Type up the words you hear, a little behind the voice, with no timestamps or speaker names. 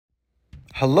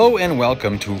Hello and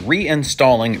welcome to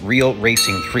reinstalling Real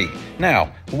Racing 3.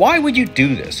 Now, why would you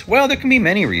do this? Well, there can be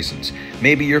many reasons.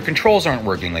 Maybe your controls aren't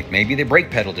working, like maybe the brake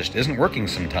pedal just isn't working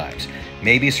sometimes.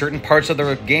 Maybe certain parts of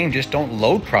the game just don't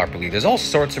load properly. There's all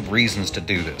sorts of reasons to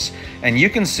do this. And you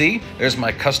can see, there's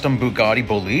my custom Bugatti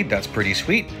Bolide, that's pretty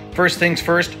sweet. First things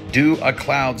first, do a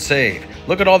cloud save.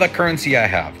 Look at all that currency I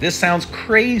have. This sounds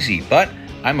crazy, but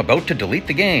I'm about to delete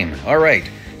the game. All right,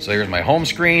 so here's my home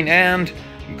screen and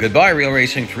goodbye, Real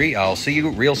Racing 3. I'll see you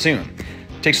real soon.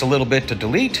 Takes a little bit to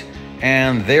delete,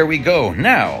 and there we go.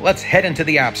 Now, let's head into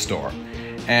the App Store,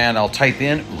 and I'll type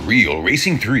in Real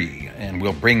Racing 3, and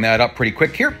we'll bring that up pretty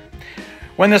quick here.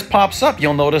 When this pops up,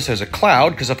 you'll notice there's a cloud,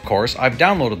 because of course, I've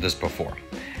downloaded this before.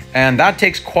 And that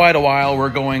takes quite a while. We're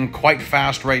going quite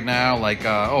fast right now,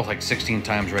 like 16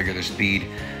 times regular speed.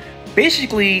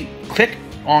 Basically, click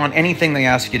on anything they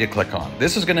ask you to click on.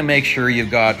 This is gonna make sure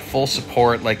you've got full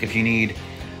support, like if you need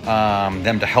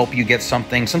them to help you get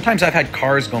something. Sometimes I've had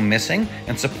cars go missing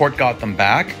and support got them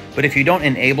back, but if you don't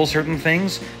enable certain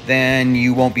things, then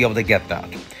you won't be able to get that.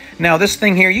 Now this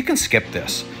thing here, you can skip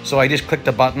this. So I just clicked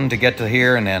a button to get to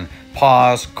here and then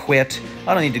pause, quit.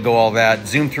 I don't need to go all that,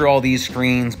 zoom through all these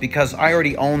screens because I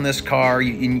already own this car.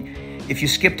 If you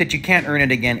skipped it, you can't earn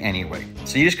it again anyway.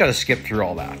 So you just gotta skip through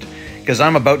all that because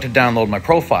I'm about to download my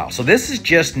profile. So this is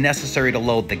just necessary to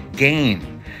load the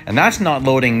game. And that's not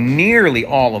loading nearly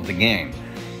all of the game.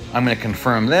 I'm going to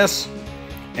confirm this,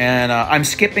 and I'm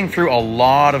skipping through a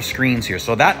lot of screens here.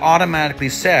 So that automatically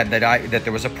said that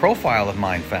there was a profile of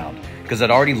mine found because it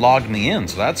already logged me in,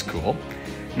 so that's cool.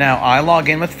 Now I log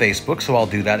in with Facebook, so I'll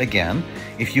do that again.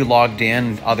 If you logged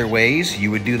in other ways,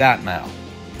 you would do that now.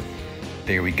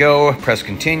 There we go, press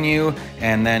continue,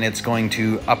 and then it's going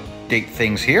to update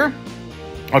things here.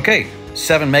 Okay,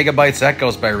 7 megabytes, that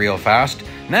goes by real fast.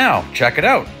 Now, check it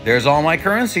out. There's all my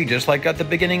currency, just like at the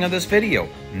beginning of this video.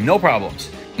 No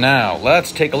problems. Now,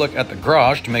 let's take a look at the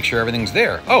garage to make sure everything's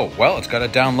there. Oh, well, it's got to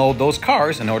download those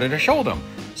cars in order to show them.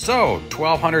 So,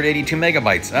 1282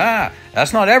 megabytes.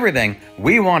 That's not everything.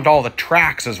 We want all the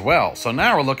tracks as well. So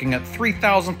now we're looking at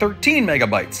 3013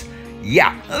 megabytes.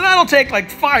 Yeah, that'll take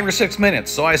like 5 or 6 minutes,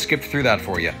 so I skipped through that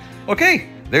for you. Okay,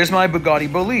 there's my Bugatti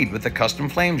Bolide with the custom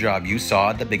flame job you saw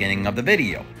at the beginning of the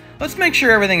video. Let's make sure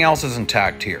everything else is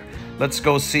intact here. Let's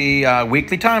go see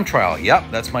weekly time trial. Yep,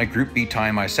 that's my Group B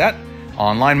time I set.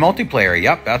 Online multiplayer.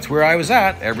 Yep, that's where I was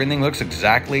at. Everything looks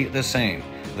exactly the same.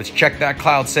 Let's check that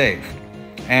cloud save.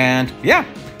 And yeah,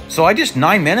 so I just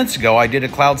 9 minutes ago, I did a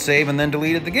cloud save and then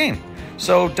deleted the game.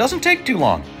 So it doesn't take too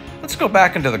long. Let's go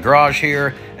back into the garage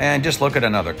here and just look at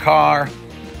another car.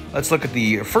 Let's look at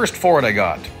the first Ford I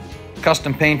got.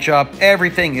 Custom paint job,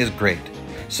 everything is great.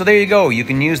 So there you go, you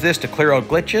can use this to clear out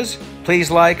glitches.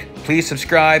 Please like, please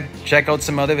subscribe, check out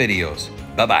some other videos.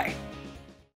 Bye-bye.